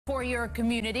For your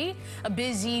community, a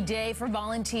busy day for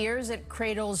volunteers at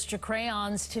Cradles to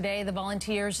Crayons. Today, the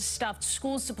volunteers stuffed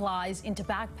school supplies into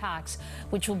backpacks,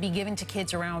 which will be given to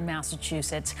kids around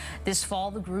Massachusetts. This fall,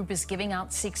 the group is giving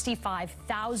out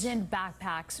 65,000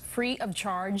 backpacks free of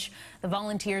charge. The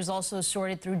volunteers also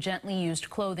sorted through gently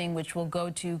used clothing, which will go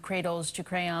to Cradles to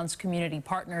Crayons community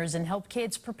partners and help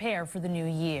kids prepare for the new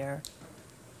year.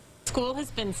 School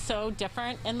has been so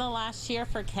different in the last year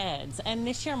for kids, and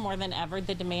this year more than ever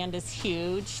the demand is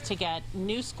huge to get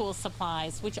new school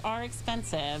supplies, which are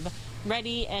expensive,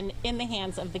 ready and in the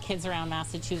hands of the kids around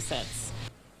Massachusetts.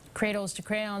 Cradles to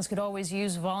Crayons could always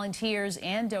use volunteers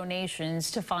and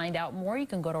donations. To find out more, you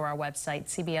can go to our website,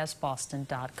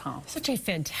 cbsboston.com. Such a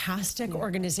fantastic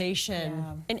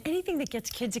organization, and anything that gets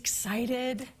kids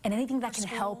excited. And anything that can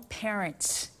help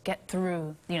parents get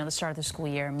through, the start of the school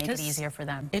year and make it easier for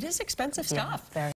them. It is expensive stuff. Very.